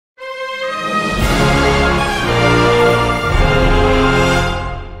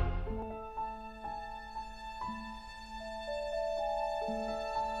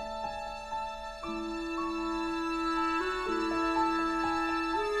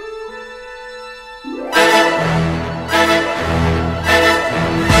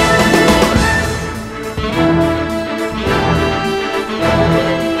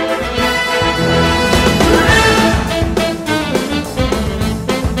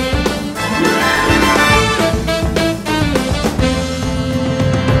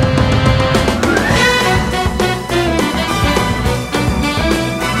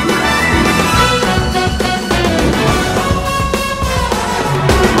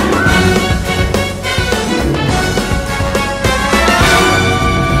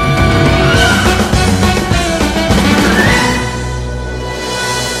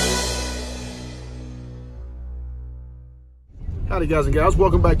Howdy guys and gals,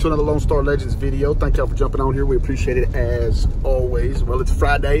 welcome back to another Lone Star Legends video. Thank y'all for jumping on here. We appreciate it as always. Well, it's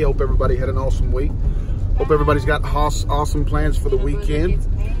Friday. Hope everybody had an awesome week. Hope everybody's got awesome plans for the weekend.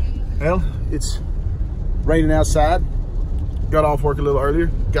 Well, it's raining outside. Got off work a little earlier.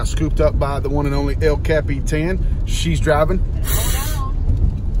 Got scooped up by the one and only El Capitan. She's driving.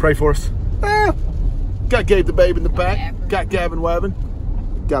 Pray for us. Got Gabe the babe in the back. Got Gavin Wabbin.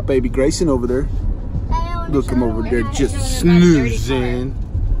 Got baby Grayson over there. Look him over there just snoozing.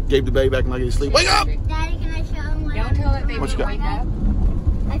 Gabe the baby acting like he's asleep. Wake up! Daddy, can I show him what Don't tell that baby to wake up.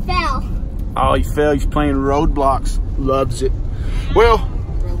 I fell. Oh, he fell. He's playing roadblocks. Loves it. Well,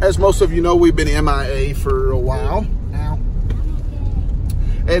 as most of you know, we've been MIA for a while now.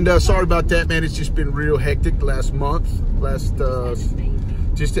 And sorry about that, man. It's just been real hectic the last month.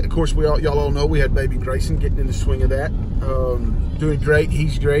 Of course, y'all all know we had baby Grayson getting in the swing of that. Doing great.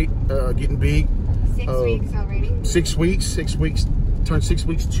 He's great. Getting big. 6 weeks already. 6 weeks. 6 weeks. Turned 6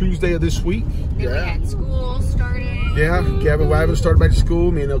 weeks Tuesday of this week. Then we had school started. Yeah, Gavin Wabbin started back to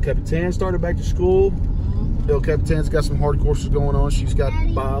school. Me and El Capitan started back to school. El Capitan's got some hard courses going on. She's got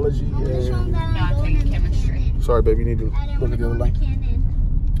biology. No, I'm taking chemistry. Sorry, baby. You need to look at the other lane.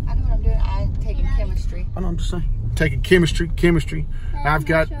 I know what I'm doing. I'm taking chemistry. I know, I'm just saying. Taking chemistry. I've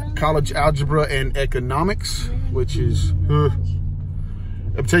got college algebra and economics, which is,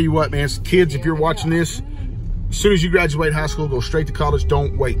 I'll tell you what, man, kids, if you're watching this, as soon as you graduate high school, go straight to college.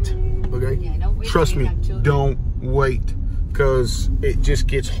 Don't wait, okay? Yeah, don't wait. Trust me, don't wait, because it just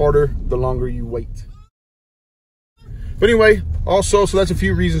gets harder the longer you wait. But anyway, also, so that's a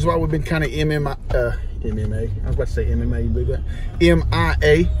few reasons why we've been kind of MMA. I was about to say MMA, you believe that?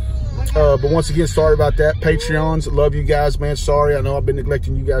 MIA. But once again, sorry about that. Patreons, love you guys, man. Sorry, I know I've been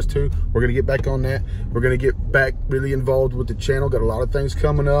neglecting you guys too. We're gonna get back on that. We're gonna get back really involved with the channel. Got a lot of things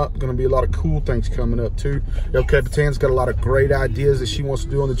coming up. Gonna be a lot of cool things coming up too. El Capitan's got a lot of great ideas that she wants to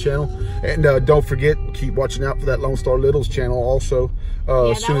do on the channel. And don't forget, keep watching out for that Lone Star Littles channel also.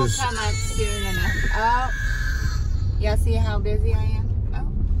 Yeah, that will come up soon enough. Oh, y'all see how busy I am?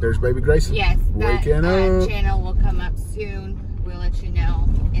 Oh, there's baby Grayson. yes, that channel will come up soon. We'll let you know.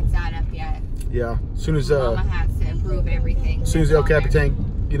 It's not up yet. Yeah, as soon as Mama has to improve everything. As soon as El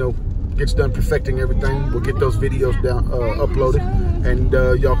Capitan, you know, gets done perfecting everything, we'll get those videos down uploaded, and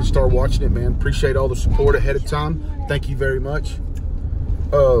y'all can start watching it, man. Appreciate all the support ahead of time. Thank you very much.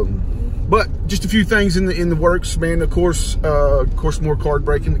 But just a few things in the works, man. Of course, more card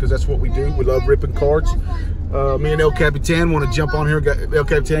breaking, because that's what we do. We love ripping cards. Me and El Capitan want to jump on here. El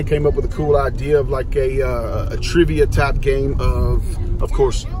Capitan came up with a cool idea of like a trivia type game of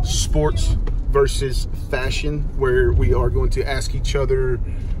course, sports versus fashion, where we are going to ask each other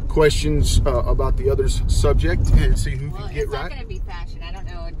questions about the other's subject and see who can get right. It's not going to be fashion. I don't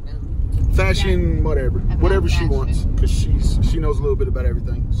know. Fashion, whatever she wants, because she knows a little bit about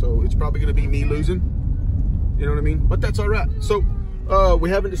everything. So it's probably going to be me losing. You know what I mean? But that's all right. So we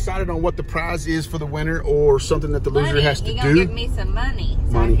haven't decided on what the prize is for the winner or something that the loser has to do. Give me some money.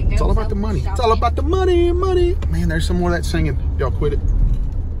 So money. It's all about the money. It's all about the money. Man, there's some more of that singing. Y'all quit it.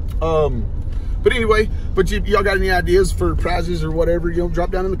 But anyway, y'all got any ideas for prizes or whatever? You know,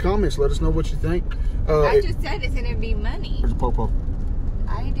 drop down in the comments. Let us know what you think. I just said it's gonna be money. Where's the popo?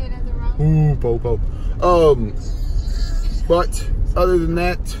 I did it the wrong. Ooh, popo. But other than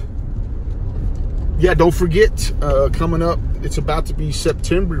that, yeah, don't forget, coming up, it's about to be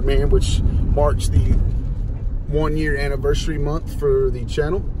September, man, which marks the 1 year anniversary month for the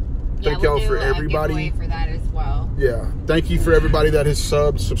channel. Thank y'all for everybody. Giveaway for that as well. Yeah, thank you for everybody that has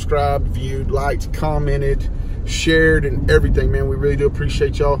subbed, subscribed, viewed, liked, commented, shared, and everything, man. We really do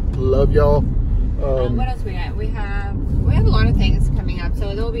appreciate y'all. Love y'all. What else we got? We have a lot of things coming up,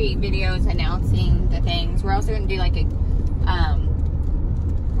 so there'll be videos announcing the things. We're also going to do like a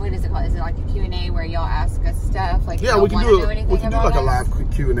what is it called? Is it like a Q&A where y'all ask us stuff? Like, yeah, we can do like a live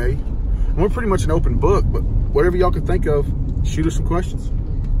Q&A. And we're pretty much an open book, but whatever y'all can think of, shoot us some questions.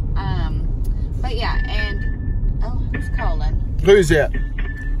 But yeah, and who's calling? Who is that?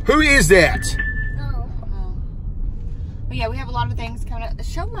 Who is that? Oh. But yeah, we have a lot of things coming up.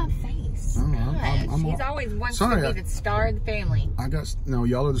 Show my face. Oh, He's always wants to be the star of the family. No,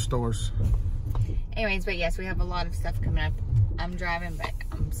 y'all are the stars. Anyways, but yes, we have a lot of stuff coming up. I'm driving, but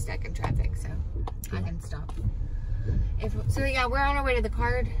I'm stuck in traffic, so I can stop. So yeah, we're on our way to the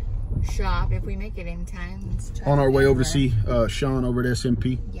card shop if we make it in time. On our way over to see Sean over at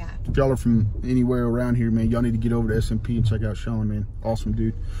SMP. Yeah. If y'all are from anywhere around here, man, y'all need to get over to SMP and check out Sean, man. Awesome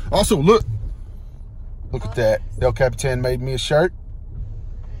dude. Also, look at that. El Capitan made me a shirt.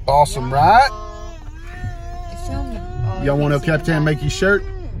 Awesome, right? Show me. Y'all want El Capitan make you a shirt?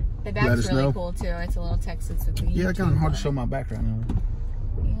 The back's really cool too. It's a little Texas with the Yeah, it's kind of hard to show my back right now.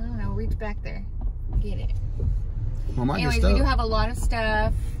 Yeah, I don't know. Reach back there. Get it. Well, I might anyways, get stuck. we do have a lot of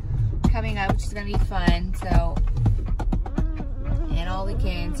stuff coming up, which is going to be fun. So, and all the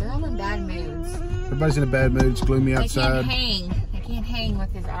kids, they're all in bad moods. Everybody's in a bad mood. It's gloomy outside. They can't hang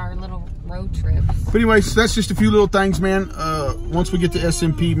with our little road trips. But anyways, that's just a few little things, man. Once we get to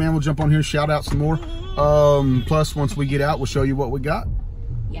SMP, man, we'll jump on here, shout out some more. Plus, once we get out, we'll show you what we got.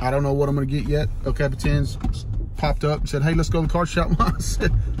 Yeah. I don't know what I'm going to get yet. El Capitan's popped up and said, hey, let's go to the car shop. I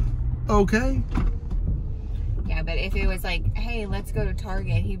said, okay. Yeah, but if it was like, hey, let's go to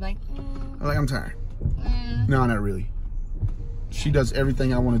Target, he'd be like, I'm tired. No, not really. She does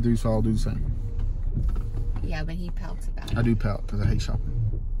everything I want to do, so I'll do the same. Yeah, but he pouts about it. I do pout because I hate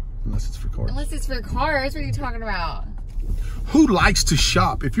shopping. Unless it's for cars. Unless it's for cars, what are you talking about? Who likes to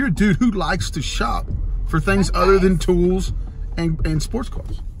shop? If you're a dude who likes to shop for things other than tools and sports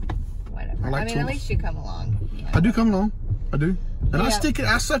cars. Whatever. I mean, tools. At least you come along. You know? I do come along. I do. And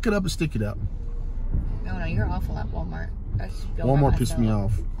yeah. I suck it up and stick it out. No, you're awful at Walmart. Walmart pisses me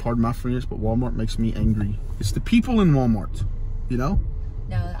off. Pardon my French, but Walmart makes me angry. It's the people in Walmart, you know?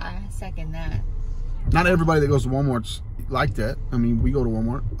 No, I second that. Not everybody that goes to Walmart's like that. I mean, we go to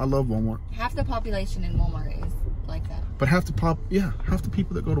Walmart. I love Walmart. Half the population in Walmart is like that. But half the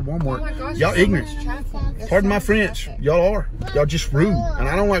people that go to Walmart, oh my gosh, y'all ignorant. Pardon my French. Y'all are. Y'all just rude. And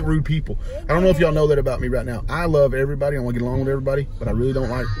I don't like rude people. I don't know if y'all know that about me right now. I love everybody. I want to get along with everybody. But I really don't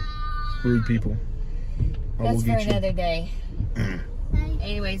like rude people. That's for another day.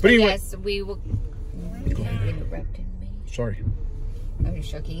 Anyways, but yes, we will. Interrupting me. Sorry. I'm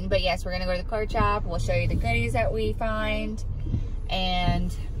just joking. But yes, we're going to go to the car shop. We'll show you the goodies that we find.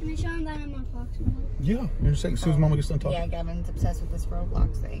 And... Can I show him that on my Fox mode? Yeah, in a second. As soon as Mama gets done talking. Yeah, Gavin's obsessed with this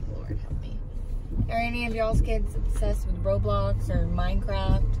Roblox thing. Lord help me. Are any of y'all's kids obsessed with Roblox or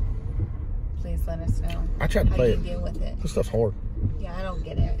Minecraft? Please let us know. I tried to play it. How do you deal with it? This stuff's hard. Yeah, I don't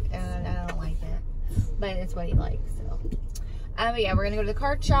get it. And I don't like it. But it's what he likes, so. But yeah, we're going to go to the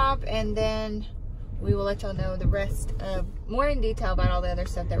card shop, and then we will let y'all know the rest of, more in detail about all the other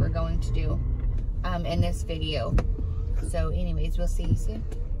stuff that we're going to do in this video. So anyways, we'll see you soon.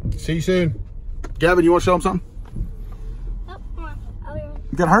 See you soon. Gavin, you want to show them something?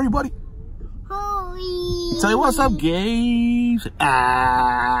 You got to hurry, buddy. Hurry. Say what's up, Gabe. The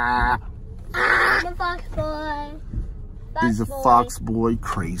Fox boy. He's a Fox boy.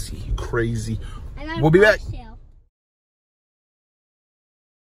 Crazy. Crazy. We'll be back.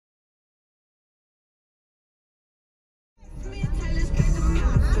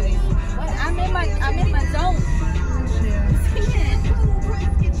 I'm in my zone.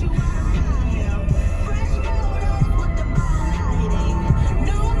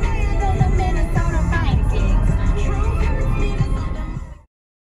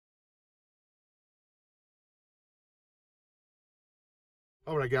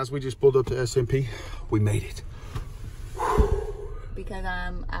 All right, guys, we just pulled up to SMP. We made it. Because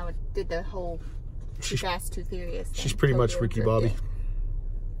I did the whole Too Fast, Too Furious. She's pretty much Ricky Bobby.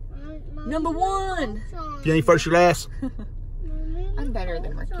 Number one. If you ain't first, you're last. I'm better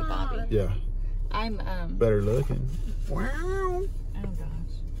than Ricky Bobby. Yeah. I'm better looking. Wow. Oh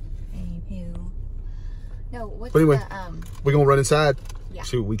gosh. Anywho. No, what's but anyway, the we're gonna run inside. Yeah.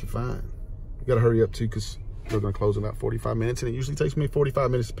 See what we can find. We gotta hurry up too, because we're gonna close in about 45 minutes, and it usually takes me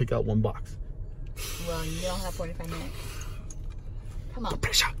 45 minutes to pick out one box. Well, you don't have 45 minutes. Come on.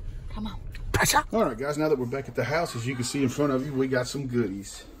 Pressure. Come on. Pressure. All right, guys, now that we're back at the house, as you can see in front of you, we got some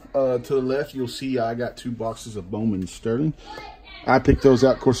goodies. To the left, you'll see I got 2 boxes of Bowman Sterling. I picked those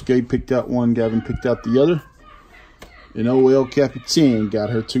out. Of course, Gabe picked out one. Gavin picked out the other. And El Capitan got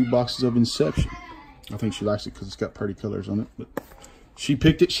her 2 boxes of Inception. I think she likes it because it's got pretty colors on it. But she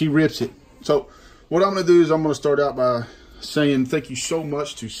picked it. She rips it. So what I'm going to do is I'm going to start out by saying thank you so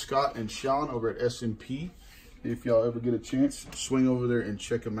much to Scott and Sean over at SMP. If y'all ever get a chance, swing over there and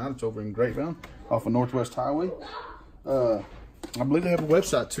check them out. It's over in Grapevine off of Northwest Highway. I believe they have a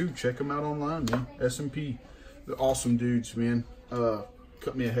website too. Check them out online, man. SMP. They're awesome dudes, man.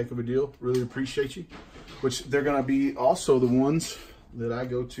 Cut me a heck of a deal. Really appreciate you. Which they're going to be also the ones that I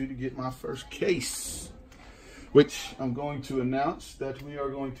go to get my first case. Which I'm going to announce that we are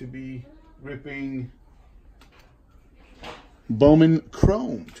going to be ripping Bowman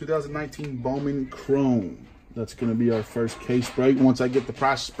Chrome. 2019 Bowman Chrome. That's going to be our first case break. Once I get the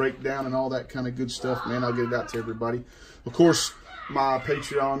price breakdown and all that kind of good stuff, man, I'll get it out to everybody. Of course, my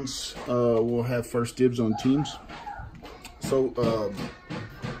Patreons will have first dibs on teams. So,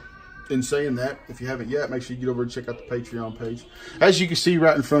 in saying that, if you haven't yet, make sure you get over and check out the Patreon page. As you can see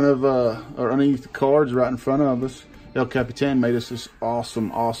right in front of, or underneath the cards right in front of us, El Capitan made us this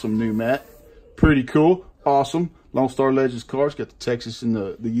awesome, awesome new mat. Pretty cool. Awesome. Lone Star Legends cards. Got the Texas and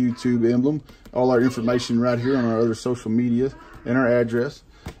the YouTube emblem. All our information right here on our other social media and our address.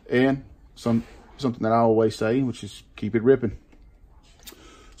 And something that I always say, which is keep it ripping.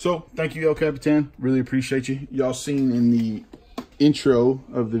 So, thank you, El Capitan. Really appreciate you. Y'all seen in the intro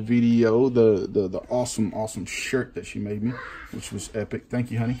of the video the awesome, awesome shirt that she made me, which was epic.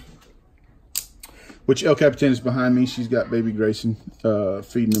 Thank you, honey. Which El Capitan is behind me. She's got baby Grayson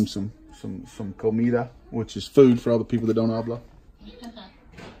feeding him some comida, which is food for all the people that don't habla.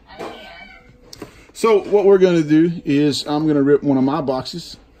 So what we're going to do is I'm going to rip one of my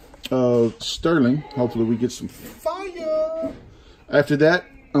boxes of Sterling. Hopefully we get some fire. After that,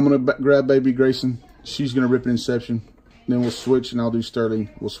 I'm going to grab baby Grayson. She's going to rip an Inception. Then we'll switch and I'll do Sterling.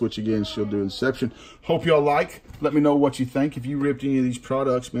 We'll switch again. She'll do Inception. Hope y'all like. Let me know what you think. If you ripped any of these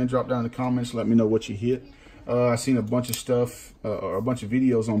products, man, drop down in the comments. Let me know what you hit. I've seen a bunch of stuff, or a bunch of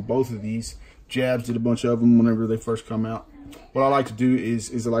videos on both of these. Jabs did a bunch of them whenever they first come out. What I like to do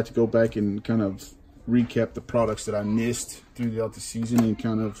is I like to go back and kind of recap the products that I missed throughout the season and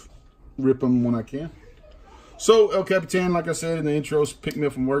kind of rip them when I can. So El Capitan, like I said in the intros, picked me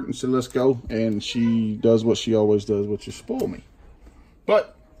up from work and said, let's go. And she does what she always does, which is spoil me.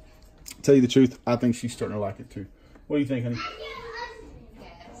 But, to tell you the truth, I think she's starting to like it too. What do you think, honey?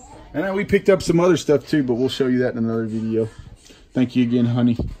 Yes. And then we picked up some other stuff too, but we'll show you that in another video. Thank you again,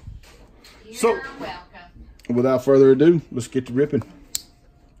 honey. You're welcome. Without further ado, let's get to ripping.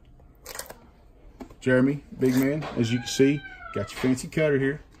 Jeremy, big man, as you can see, got your fancy cutter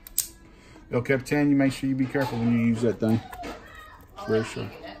here. El Capitan, you make sure you be careful when you use that thing. It's very sharp.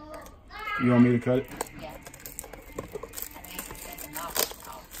 You want me to cut it? Yeah.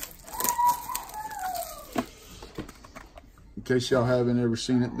 In case y'all haven't ever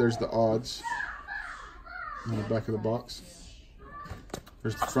seen it, there's the odds on the back of the box.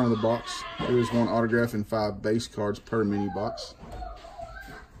 There's the front of the box. There is 1 autograph and 5 base cards per mini box.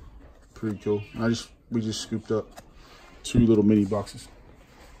 Pretty cool. We just scooped up 2 little mini boxes.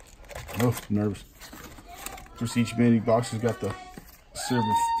 Oh, I'm nervous. Just each mini box has got the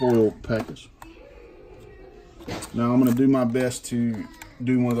silver foil package. Now I'm going to do my best to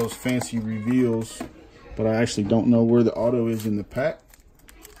do one of those fancy reveals, but I actually don't know where the auto is in the pack.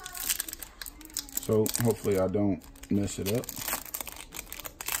 So hopefully I don't mess it up.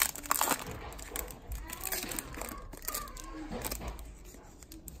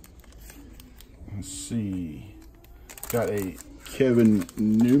 Let's see. Got a Kevin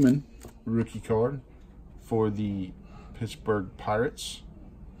Newman rookie card for the Pittsburgh Pirates.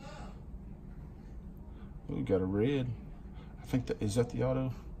 We got a red. I think that is that the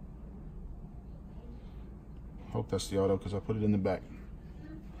auto. Hope that's the auto because I put it in the back.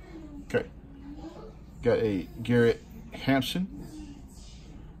 Okay. Got a Garrett Hampson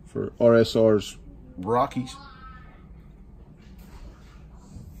for RSR's Rockies.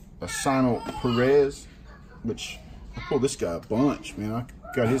 A Sino Perez, which I pulled this guy a bunch, man. I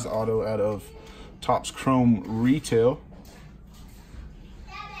got his auto out of Topps Chrome Retail.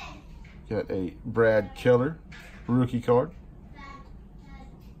 Got a Brad Keller rookie card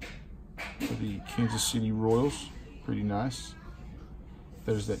for the Kansas City Royals. Pretty nice.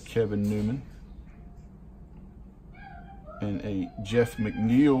 There's that Kevin Newman. And a Jeff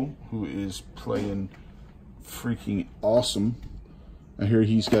McNeil, who is playing freaking awesome. I hear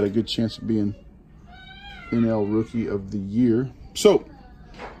he's got a good chance of being NL Rookie of the Year. So,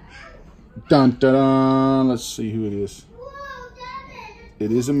 dun, dun, dun, let's see who it is.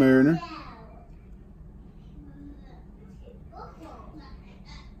 It is a Mariner.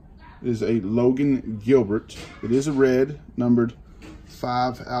 It is a Logan Gilbert. It is a red, numbered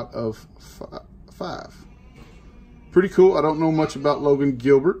 5 out of 5. Pretty cool. I don't know much about Logan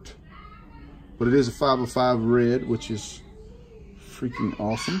Gilbert, but it is a 5 of 5 red, which is freaking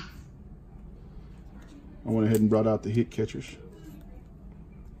awesome. I went ahead and brought out the hit catchers.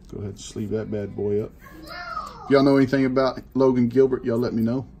 Go ahead and sleeve that bad boy up. If y'all know anything about Logan Gilbert, y'all let me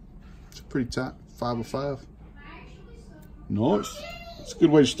know. It's a pretty tight 5 of 5. Nice. It's a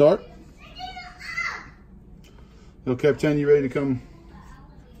good way to start. El Capitan, you ready to come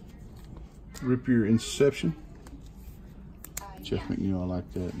rip your Inception? Jeff McNeil, I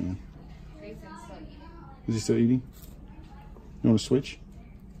like that, man. Is he still eating? You want to switch?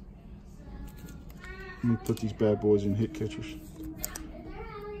 Let me put these bad boys in hit catchers.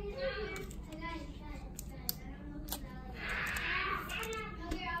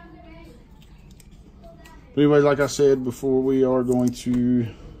 But anyway, like I said before, we are going to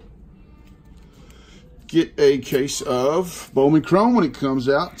get a case of Bowman Chrome when it comes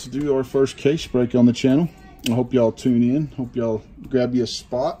out to do our first case break on the channel. I hope y'all tune in. Hope y'all grab you a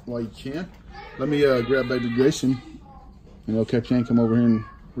spot while you can. Let me grab baby Grayson, and El Capitan come over here and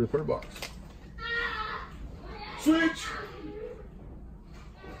rip her box. Switch.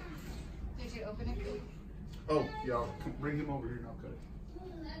 Did you open it? Oh, y'all bring him over here and I'll cut it.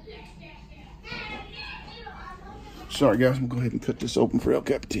 Sorry guys, I'm gonna go ahead and cut this open for El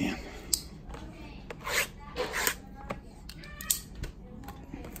Capitan.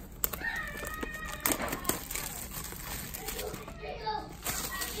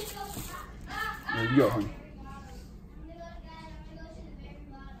 There you go, honey.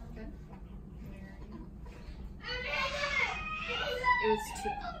 It was 2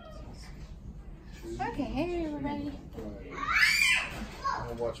 ounces. Okay, hey everybody. I'm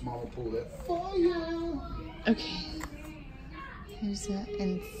gonna watch Mama pull that fire. Okay. Here's the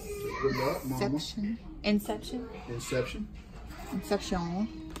Inception. Inception? Inception.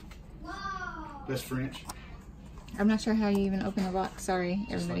 Inception. That's French. I'm not sure how you even open the box. Sorry,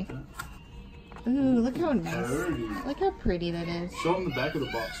 everybody. Ooh, look how nice. Dirty. Look how pretty that is. Show them the back of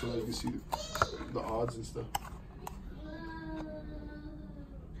the box so that you can see the odds and stuff.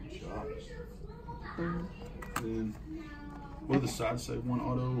 Shots. And what do the sides say? 1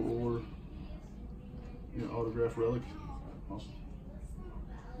 auto or autograph relic. Awesome.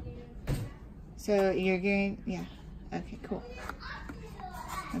 So you're going, yeah. Okay, cool.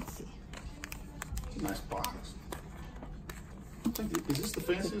 Let's see. It's a nice box. Is this the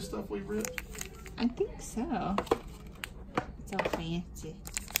fanciest stuff we've ripped? I think so. It's all fancy.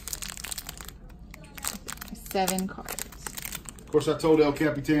 7 cards. Of course, I told El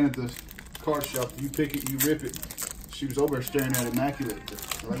Capitan at the card shop, you pick it, you rip it. She was over there staring at it immaculate.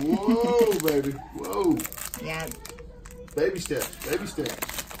 Like, whoa, baby, whoa. Yeah. Baby steps, baby steps.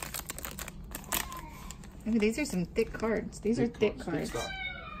 Maybe these are some thick cards. These are thick cards.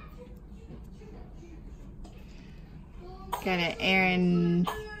 Got an Aaron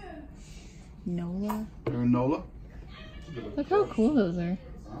Nola. Aaron Nola. Look how cool those are.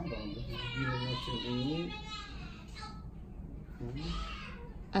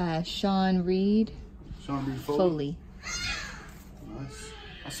 Sean Reed. Sean Reed Foley. Nice.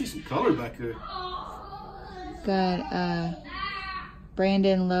 I see some color back there. Got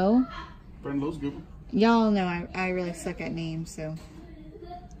Brandon Lowe. Brandon Lowe's good one. Y'all know I really suck at names, so.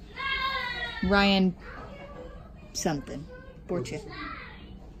 Ryan something. Bork.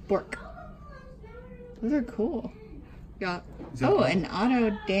 Those are cool. Got an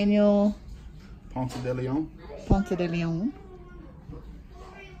auto Daniel Ponce de Leon.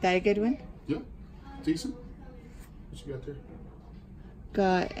 That a good one? Yeah. Decent. What you got there?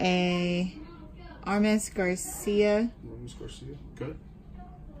 Got a Armis Garcia. Okay.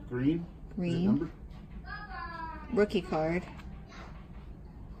 Green. Number? Rookie card.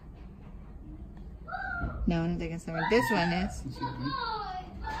 No, I don't think it's numbered. This one is.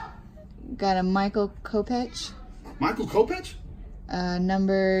 Got a Michael Kopech. Michael Kopech?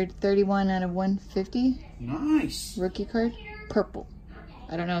 Numbered 31 out of 150. Nice. Rookie card. Purple.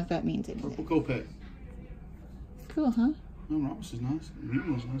 I don't know if that means anything. Purple Kopech. Cool, huh? No, Roberts is nice.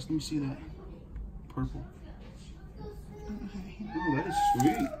 Green was nice. Let me see that. Purple. Oh, that is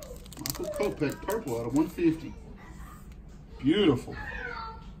sweet. Michael Kopech, purple out of 150. Beautiful.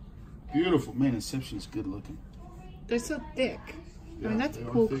 Beautiful. Man, Inception is good looking. They're so thick. Yeah, I mean, that's a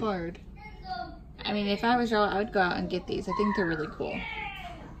cool card. I mean, if I was y'all, I would go out and get these. I think they're really cool.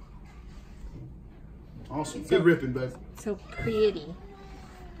 Awesome. Good ripping, babe. So pretty.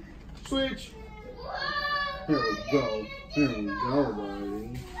 Switch. Here we go. Here we go,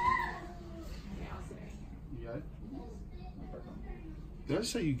 buddy. You got it? Did I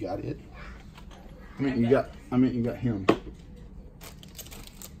say you got it? I mean, you got him.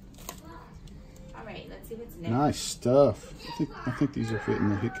 All right, let's see what's next. Nice stuff. I think these are fitting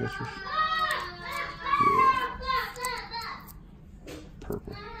the hit catchers. Yeah.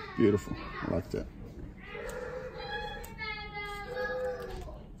 Purple. Beautiful. I like that.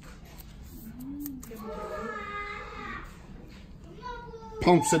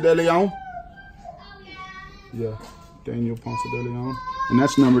 Ponce de Leon. Yeah, Daniel Ponce de Leon. And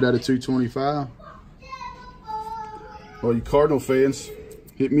that's numbered out of 225. All you Cardinal fans,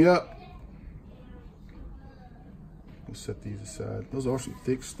 hit me up. We'll set these aside. Those are some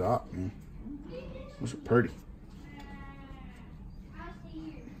thick stock, man. Those are pretty.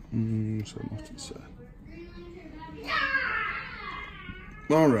 So much to the side.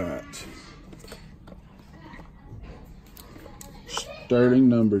 All right. Starting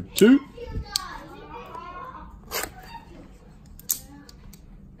number 2.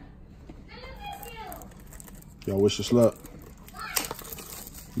 Y'all wish us luck.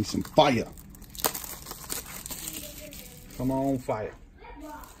 Need some fire. Come on, fire.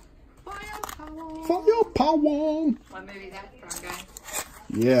 Firepower. Firepower. What movie is that from, guys?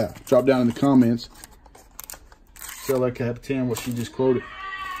 Yeah, drop down in the comments. Tell that Capitan what she just quoted.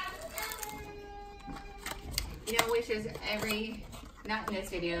 You know, which is every, not in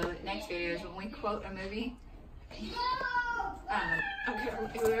this video, next video is when we quote a movie.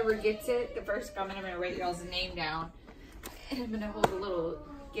 Okay, whoever gets it, the first comment, I'm going to write y'all's name down. And I'm going to hold a little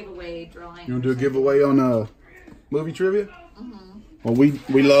giveaway drawing. You want to do a giveaway on movie trivia? Mm-hmm. Well,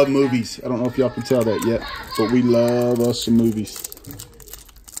 we love movies. I don't know if y'all can tell that yet, but we love us some movies.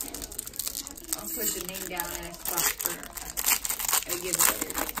 I'll put the name down in a spot for a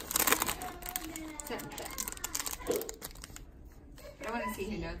giveaway. But I want to see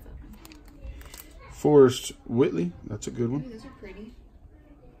who knows them. Forrest Whitley, that's a good one. Ooh, those are pretty.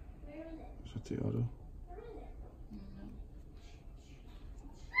 Is that the auto?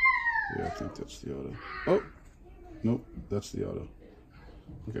 Yeah, I think that's the auto. Oh, nope, that's the auto.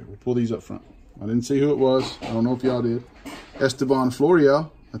 Okay, we'll pull these up front. I didn't see who it was. I don't know if y'all did. Esteban Florial,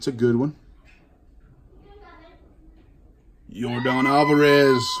 that's a good one. Yordan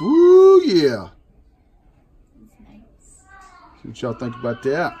Alvarez, woo, yeah. That's nice. See what y'all think about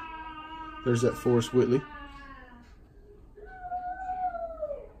that. There's that Forrest Whitley.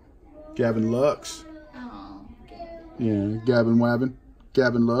 Gavin Lux. Oh, okay. Yeah, Gavin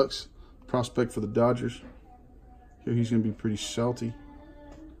Lux. Prospect for the Dodgers. Here he's going to be pretty salty.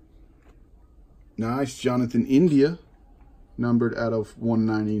 Nice. Jonathan India. Numbered out of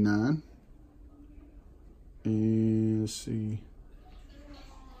 199. And let's see.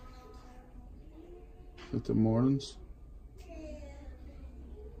 Is that the Marlins?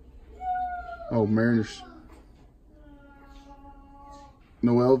 Oh, Mariners.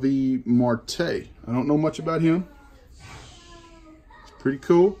 Noelvi Marte. I don't know much about him. It's pretty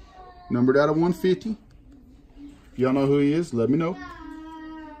cool. Numbered out of 150. If y'all know who he is, let me know.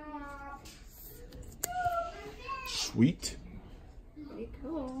 Sweet. Pretty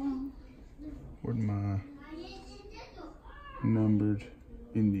cool. Where'd my numbered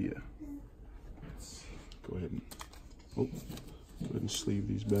India? Let's go ahead and sleeve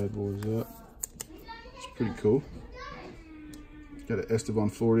these bad boys up. It's pretty cool. Got an Esteban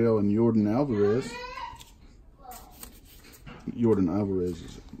Florial and Yordan Alvarez. Yordan Alvarez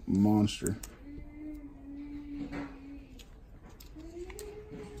is a monster.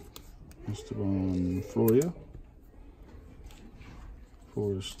 Esteban Florial.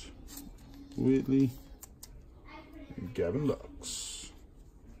 Forrest Whitley. And Gavin Lux.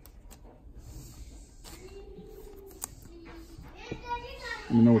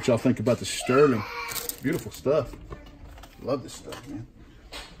 Let me know what y'all think about the Sterling. Beautiful stuff. Love this stuff, man.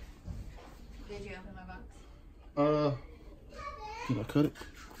 Did you open my box? Did I cut it?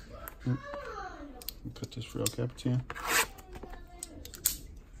 I'll cut this for El Capitan.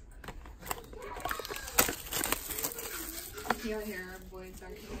 You'll hear our boys are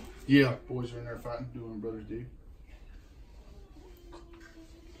here. Yeah, boys are in there fighting, doing what brothers do.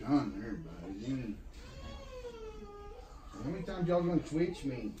 John, everybody. How many times y'all gonna twitch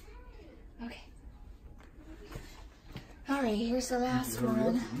me? Okay. All right, here's the last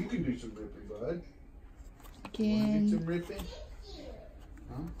one. You can do some ripping, bud. Again. Want to do some ripping?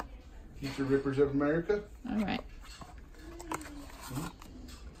 Huh? Future Rippers of America? All right.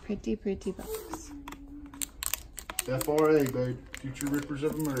 Pretty, pretty box. FRA, babe. Future Rippers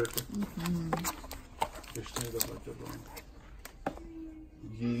of America. Just stand up like that, bro.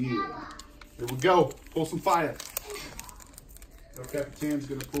 Yeah. Here we go. Pull some fire. El Capitan's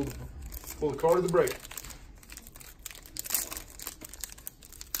gonna pull the card of the break.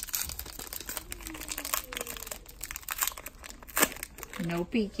 No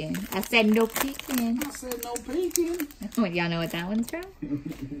peeking. I said no peeking. I said no peeking. Oh, y'all know what that one's from?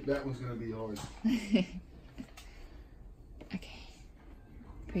 That one's gonna be hard. Okay.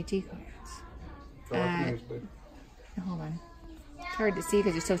 Pretty cards. Nice, babe. Hold on. It's hard to see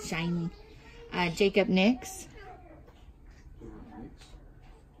because they're so shiny. Jacob Nix.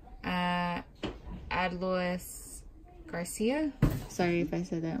 Adlois Garcia. Sorry if I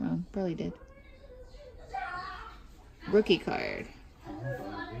said that wrong. Probably did. Rookie card.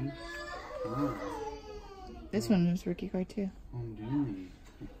 This one was rookie card too.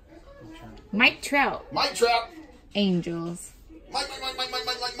 Mike Trout. Mike Trout. Angels. Mike.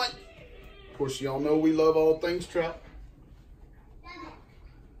 Of course, y'all know we love all things Trout.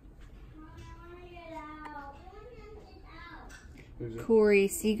 Corey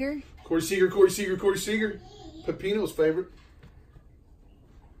Seager. Corey Seager. Pepino's favorite.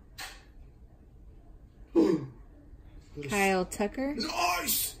 Kyle Tucker.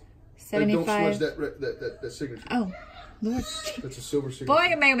 Nice. 75. Don't smudge that signature. Oh, Lord. That's a silver cigarette.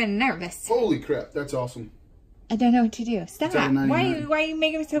 Boy, it made me nervous. Holy crap, that's awesome. I don't know what to do. Stop. It's out of 99. Why are you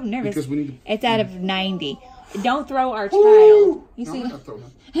making me so nervous? Because we need to... It's out of 90. Don't throw our child. Ooh! You No, see I'm that? not throwing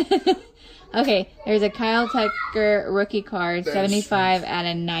it. Okay, there's a Kyle Tucker rookie card, That is 75 out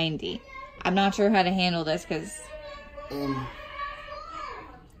of 90. I'm not sure how to handle this because... Can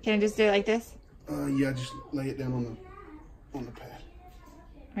I just do it like this? Yeah, just lay it down on the pad.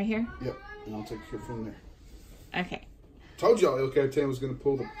 Right here? Yep, and I'll take care from there. Okay. Told y'all El Capitan was going to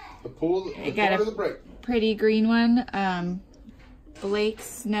pull the part of the break. Pretty green one. Blake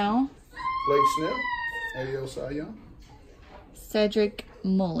Snell. Blake Snell, AL Cy Young. Cedric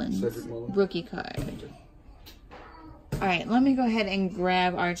Mullins. Rookie card. All right, let me go ahead and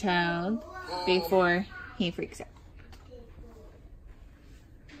grab our child before he freaks out.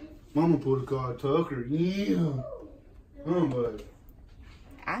 Mama pulled a card, Tucker. Yeah. Oh, buddy.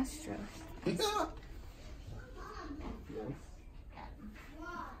 Astros. Yeah.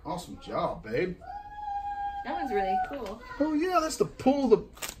 Awesome job, babe. That one's really cool. Oh yeah, that's the pull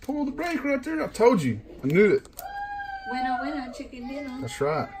the break right there. I told you. I knew it. Winner, winner, chicken dinner. That's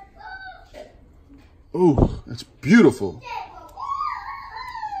right. Ooh, that's beautiful.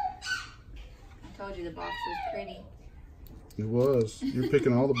 I told you the box was pretty. It was. You're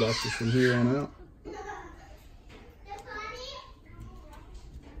picking all the boxes from here on out.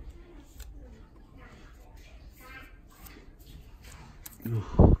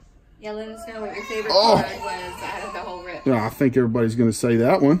 Yeah, let us know what your favorite card was out of the whole rip. Yeah, I think everybody's going to say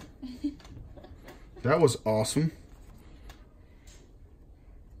that one. That was awesome.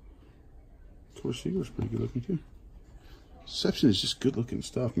 Torch Seagull's pretty good looking too. Inception is just good looking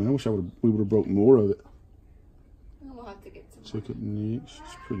stuff, man. I wish we would have broke more of it. We'll have to get some. Ticket Nicks,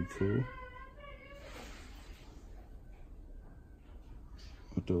 it's pretty cool.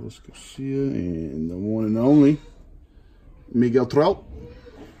 Adolis Garcia and the one and only Miguel Trout.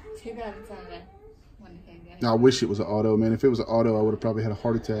 Too bad it's not a one thing. I wish it was an auto, man. If it was an auto, I would have probably had a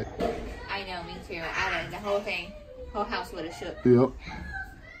heart attack. I know, me too. The whole thing, whole house would have shook. Yep.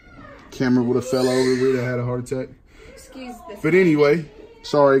 Camera would have fell over. We'd have had a heart attack. Excuse this. But anyway,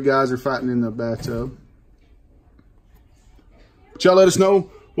 sorry guys are fighting in the bathtub. But y'all let us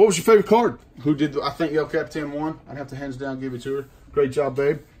know, what was your favorite card? Who did, I think El Capitan won. I'd have to hands down give it to her. Great job,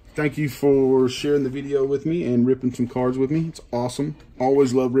 babe. Thank you for sharing the video with me and ripping some cards with me. It's awesome.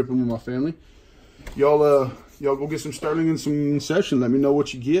 Always love ripping with my family. Y'all go get some Sterling and some Inception. Let me know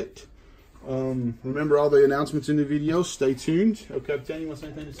what you get. Remember all the announcements in the video. Stay tuned. El Capitan, you want to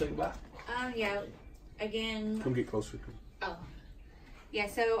say anything to say goodbye? Yeah. Again. Come get closer. Oh. Yeah,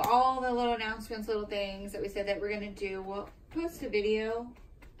 so all the little announcements, little things that we said that we're going to do, we'll post a video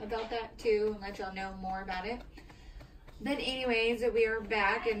about that too and let y'all know more about it. But anyways, we are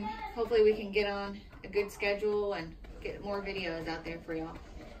back and hopefully we can get on a good schedule and get more videos out there for y'all.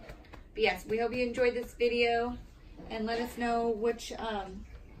 But yes, we hope you enjoyed this video and let us know which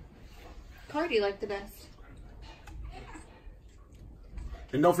card you like the best.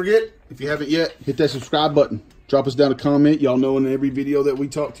 And don't forget, if you haven't yet, hit that subscribe button. Drop us down a comment. Y'all know in every video that we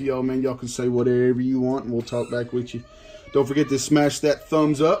talk to y'all, man, y'all can say whatever you want and we'll talk back with you. Don't forget to smash that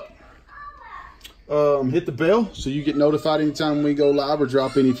thumbs up. Hit the bell so you get notified anytime we go live or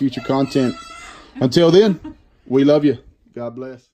drop any future content. Until then, we love you. God bless.